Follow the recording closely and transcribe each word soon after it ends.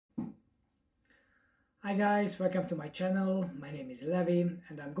Hi guys, welcome to my channel. My name is Levi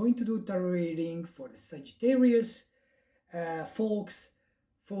and I'm going to do tarot reading for the Sagittarius folks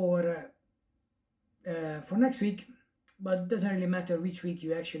for next week. But it doesn't really matter which week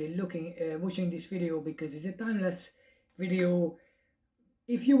you're actually watching this video because it's a timeless video.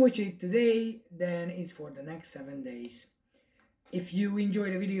 If you watch it today, then it's for the next 7 days. If you enjoy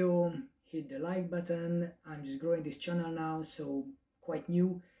the video, hit the like button. I'm just growing this channel now, so quite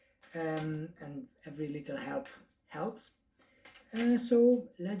new, and every little help helps. So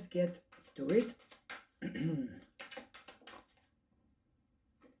let's get to it.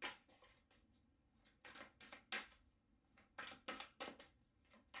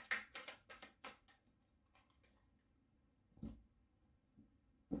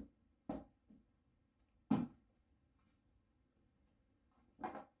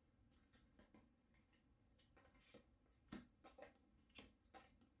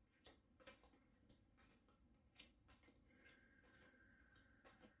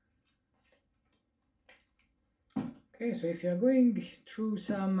 Okay, so if you're going through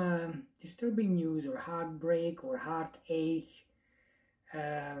some disturbing news or heartbreak or heartache,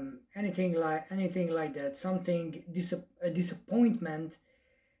 anything like that, a disappointment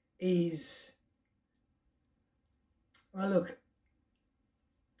is, well, look,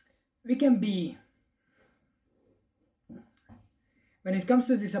 we can be, when it comes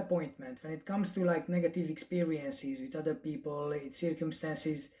to disappointment, when it comes to like negative experiences with other people,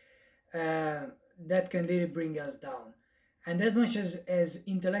 circumstances, that can really bring us down. And as much as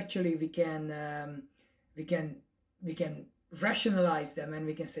intellectually we can we can rationalize them and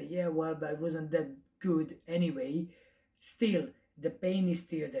we can say, yeah, well, but it wasn't that good anyway, still the pain is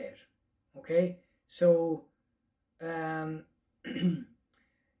still there. Okay, so um,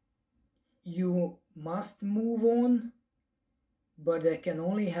 you must move on, but that can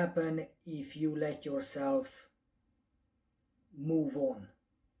only happen if you let yourself move on.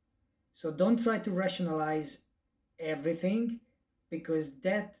 So don't try to rationalize everything, because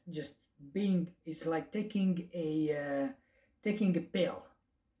that just being is like taking a pill.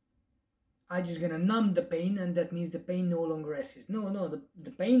 I'm just gonna numb the pain and that means the pain no longer exists. No,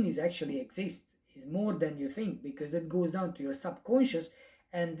 the pain is actually exists, is more than you think, because that goes down to your subconscious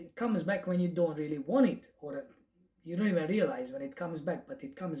and it comes back when you don't really want it, or you don't even realize when it comes back, but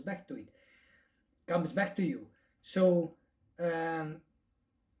it comes back to comes back to you. So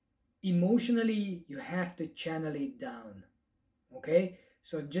emotionally you have to channel it down. Okay,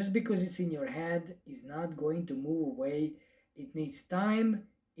 so just because it's in your head is not going to move away. It needs time,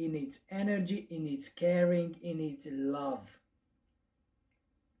 it needs energy, it needs caring, it needs love.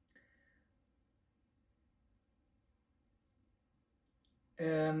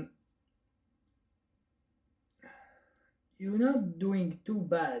 um, you're not doing too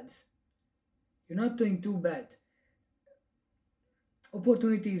bad. You're not doing too bad.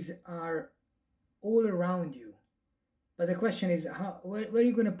 Opportunities are all around you, but the question is, where are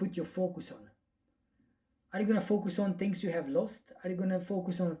you going to put your focus on? Are you going to focus on things you have lost? Are you going to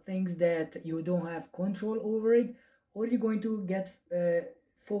focus on things that you don't have control over it? Or are you going to get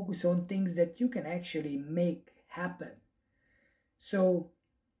focus on things that you can actually make happen? So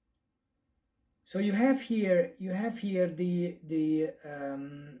you have here the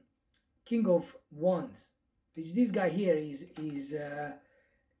King of Wands, which this guy here is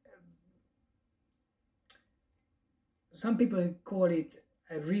some people call it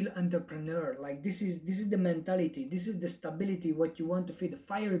a real entrepreneur. Like this is the mentality, this is the stability, what you want to feed. A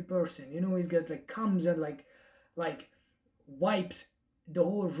fiery person, he's got like comes and like wipes the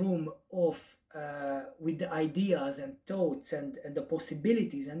whole room off with the ideas and thoughts and the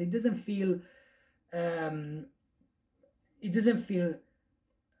possibilities, and um, it doesn't feel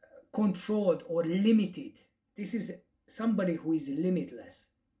controlled or limited. This is somebody who is limitless.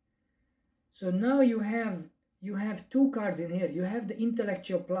 So now you have two cards in here. You have the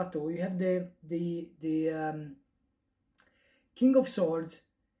intellectual plateau. You have the King of Swords,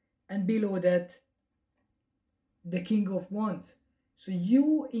 and below that the King of Wands. So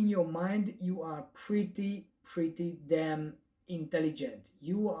you, in your mind, you are pretty damn intelligent.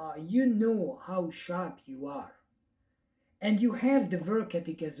 You know how sharp you are, and you have the work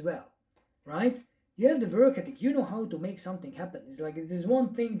ethic as well, right? You have the work ethic. You know how to make something happen. It's like there's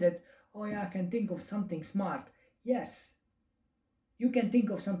one thing that, oh yeah, I can think of something smart. Yes, you can think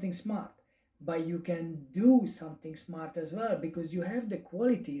of something smart, but you can do something smart as well, because you have the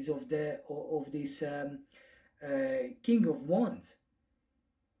qualities of this King of Wands.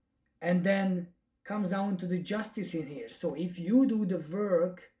 And then comes down to the justice in here. So if you do the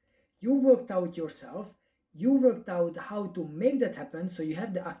work, you worked out yourself, you worked out how to make that happen, so you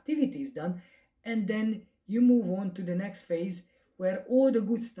have the activities done, and then you move on to the next phase where all the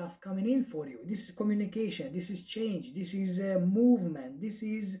good stuff coming in for you. This is communication, this is change, this is movement, this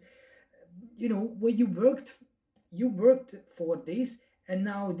is, where you worked for this, and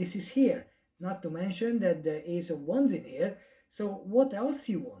now this is here. Not to mention that the Ace of Wands in here. So what else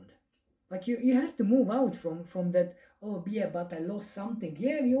you want? Like you have to move out from that. Oh yeah, but I lost something.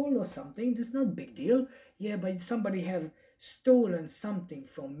 Yeah, we all lost something. That's not a big deal. Yeah, but somebody have stolen something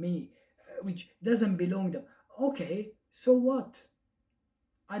from me, which doesn't belong to them. Okay, so what?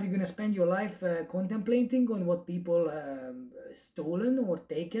 Are you gonna spend your life contemplating on what people stolen or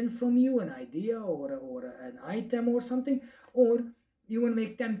taken from you, an idea or an item or something, or you want to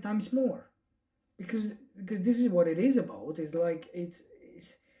make 10 times more? Because this is what it is about. It's like it's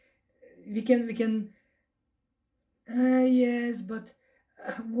we can yes, but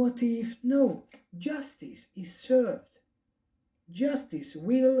what if no? Justice is served. Justice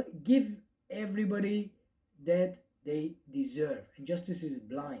will give everybody that they deserve, and justice is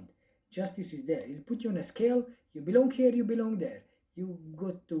blind. Justice is there. It put you on a scale. You belong here, you belong there. You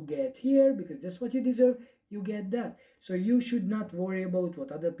got to get here because that's what you deserve. You get that. So you should not worry about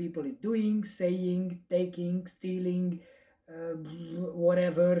what other people is doing, saying, taking, stealing,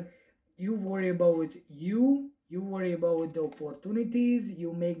 whatever. You worry about you worry about the opportunities,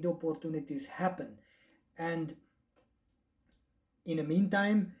 you make the opportunities happen. And in the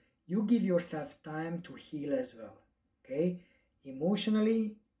meantime, you give yourself time to heal as well. Okay?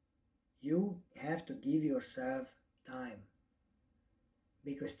 Emotionally, you have to give yourself time,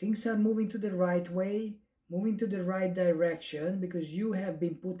 because things are moving to the right way, moving to the right direction, because you have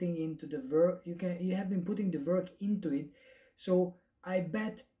been putting into the work. You have been putting the work into it. So I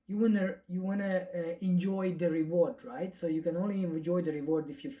bet you wanna enjoy the reward, right? So you can only enjoy the reward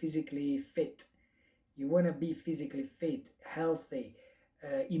if you're physically fit. You want to be physically fit, healthy,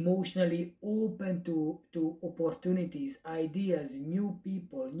 emotionally open to opportunities, ideas, new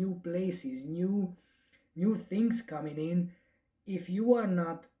people, new places, new things coming in. If you are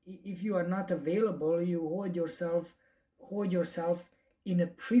not available, you hold yourself in a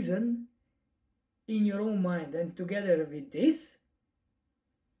prison in your own mind. And together with this,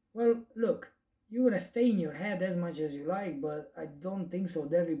 well, look, you're gonna stay in your head as much as you like, but I don't think so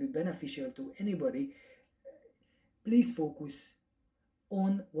that will be beneficial to anybody. Please focus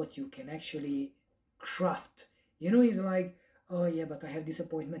on what you can actually craft. It's like, oh yeah, but I have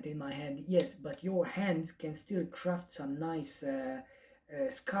disappointment in my hand. Yes, but your hands can still craft some nice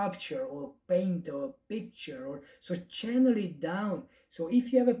sculpture or paint or picture, or so channel it down. So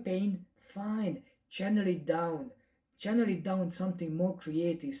if you have a pain, fine, channel it down. Channel it down something more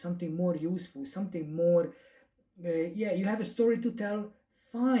creative, something more useful, something more yeah, you have a story to tell,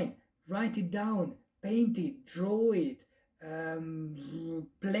 fine, write it down, paint it, draw it,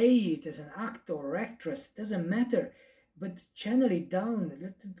 play it as an actor or actress, doesn't matter, but channel it down,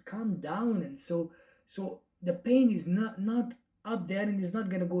 let it calm down. And so the pain is not up there, and is not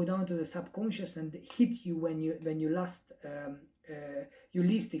going to go down to the subconscious and hit you when you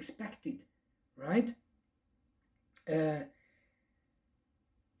least expected, right? uh,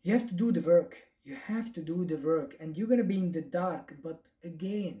 you have to do the work. You have to do the work, and you're gonna be in the dark. But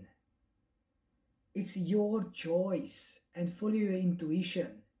again, it's your choice, and follow your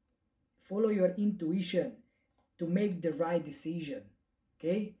intuition. Follow your intuition to make the right decision.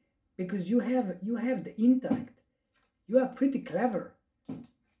 Okay, because you have the intellect. You are pretty clever.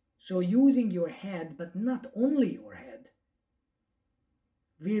 So using your head, but not only your head,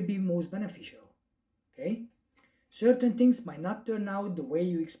 will be most beneficial. Okay. Certain things might not turn out the way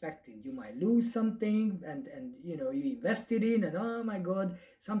you expected. You might lose something, and you invested in, and oh my god,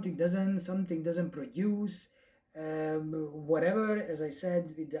 something doesn't produce, whatever. As I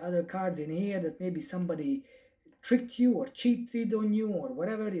said with the other cards in here, that maybe somebody tricked you or cheated on you or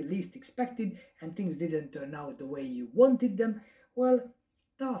whatever you least expected, and things didn't turn out the way you wanted them. Well,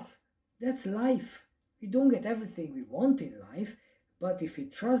 tough. That's life. We don't get everything we want in life, but if we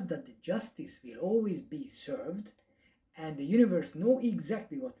trust that the justice will always be served, and the universe know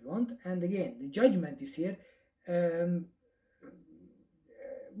exactly what we want, and again, the judgment is here. Um,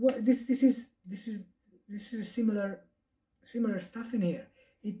 what this is a similar stuff in here.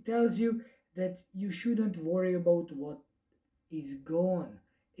 It tells you that you shouldn't worry about what is gone.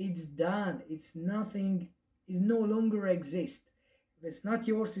 It's done. It's nothing. It no longer exist. If it's not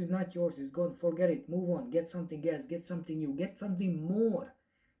yours, it's not yours. It's gone. Forget it. Move on. Get something else. Get something new. Get something more.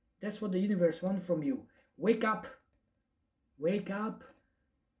 That's what the universe wants from you. Wake up. Wake up.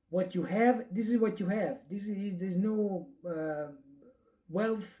 What you have, this is what you have. There's no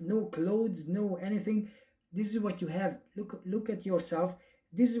wealth, no clothes, no anything. This is what you have. Look at yourself.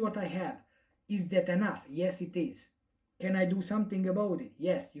 This is what I have. Is that enough? Yes, it is. Can I do something about it?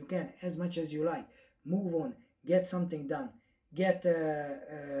 Yes, you can, as much as you like. Move on, get something done, get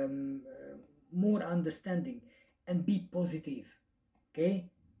more understanding, and be positive.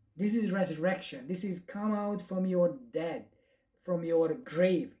 Okay? This is resurrection. This is come out from your dead, from your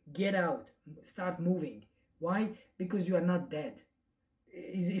grave. Get out, start moving. Why? Because you are not dead.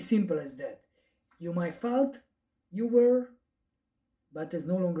 It's simple as that. You might felt you were, but it's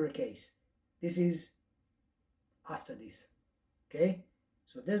no longer a case. This is after this. Okay?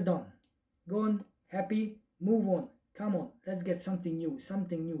 So that's done. Gone, happy, move on. Come on, let's get something new,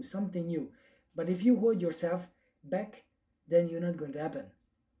 something new, something new. But if you hold yourself back, then you're not going to happen,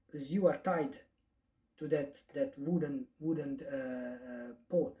 because you are tied to that wooden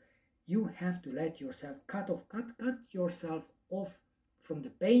pole. You have to let yourself cut yourself off from the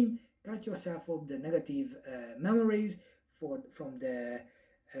pain, cut yourself off the negative memories, from the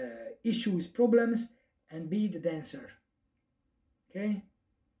issues, problems, and be the dancer. Okay?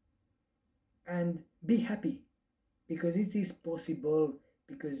 And be happy, because it is possible,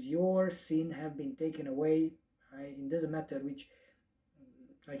 because your sin have been taken away. It doesn't matter which,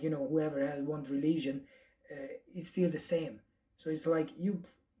 like, whoever has one religion, it's still the same. So it's like you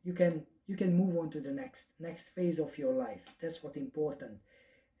can move on to the next phase of your life. That's what's important,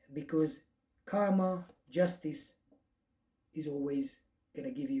 because karma, justice, is always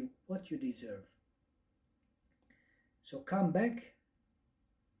gonna give you what you deserve. So come back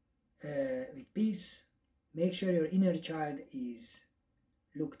with peace. Make sure your inner child is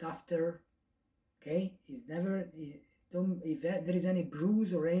looked after. Okay, if there is any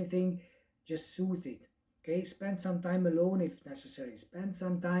bruise or anything, just soothe it. Okay, spend some time alone if necessary. Spend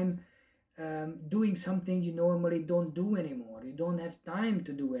some time doing something you normally don't do anymore. You don't have time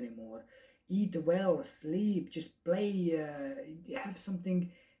to do anymore. Eat well, sleep, just play. Have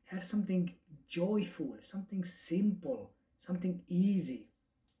something joyful, something simple, something easy.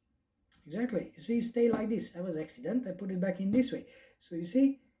 Exactly. You see, stay like this. That was accident. I put it back in this way. So you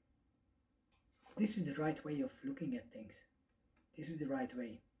see, this is the right way of looking at things. This is the right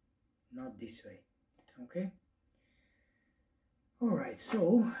way, not this way. Okay? Alright,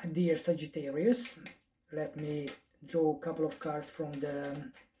 so dear Sagittarius, let me draw a couple of cards from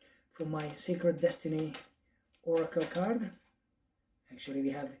my Sacred Destiny Oracle card. Actually, we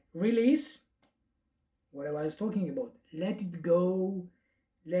have release, what I was talking about. Let it go.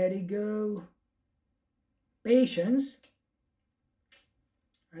 Let it go. Patience.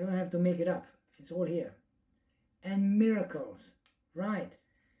 I don't have to make it up. It's all here. And miracles. Right.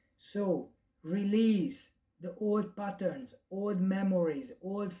 So, release the old patterns, old memories,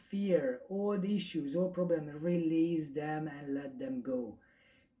 old fear, old issues, old problems. Release them and let them go.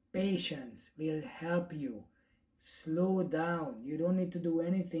 Patience will help you. Slow down. You don't need to do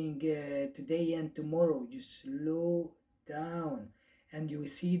anything today and tomorrow. Just slow down, and you will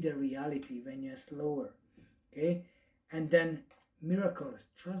see the reality when you're slower. Okay? And then miracles.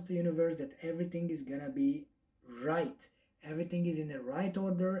 Trust the universe that everything is gonna be right. Everything is in the right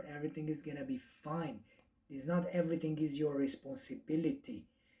order. Everything is gonna be fine. It's not everything is your responsibility.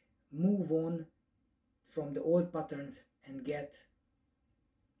 Move on from the old patterns and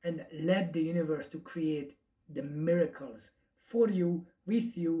let the universe to create the miracles for you,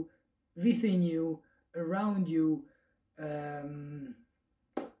 within you, around you, and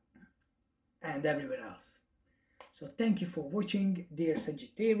everywhere else. So thank you for watching, dear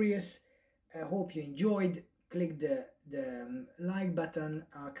Sagittarius. I hope you enjoyed. Click the like button.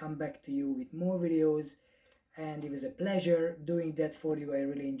 I'll come back to you with more videos, and it was a pleasure doing that for you. I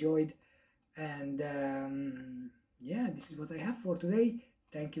really enjoyed. And yeah, this is what I have for today.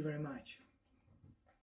 Thank you very much.